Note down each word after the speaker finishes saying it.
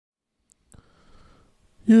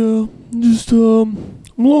Yeah, just I'm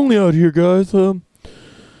lonely out here, guys.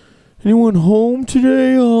 Anyone home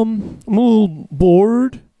today? I'm a little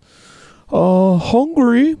bored.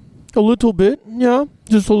 Hungry a little bit. Yeah,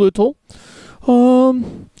 just a little.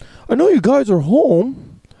 I know you guys are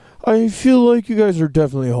home. I feel like you guys are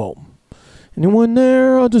definitely home. Anyone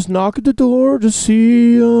there? I'll just knock at the door. Just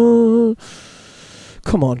see.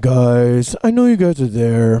 Come on, guys. I know you guys are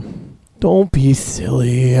there. Don't be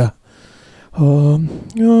silly. Yeah,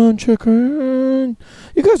 check. You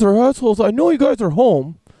guys are assholes. I know you guys are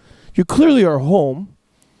home. You clearly are home.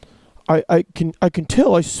 I can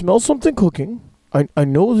tell. I smell something cooking. I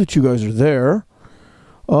know that you guys are there.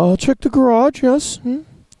 Check the garage. Yes.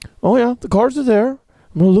 Oh yeah, the cars are there.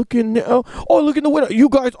 I'm gonna look in. Look in the window. You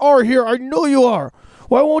guys are here. I know you are.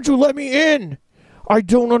 Why won't you let me in? I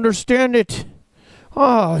don't understand it.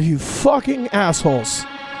 Ah, you fucking assholes.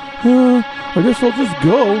 I guess I'll just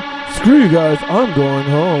go. Screw you guys. I'm going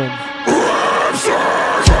home.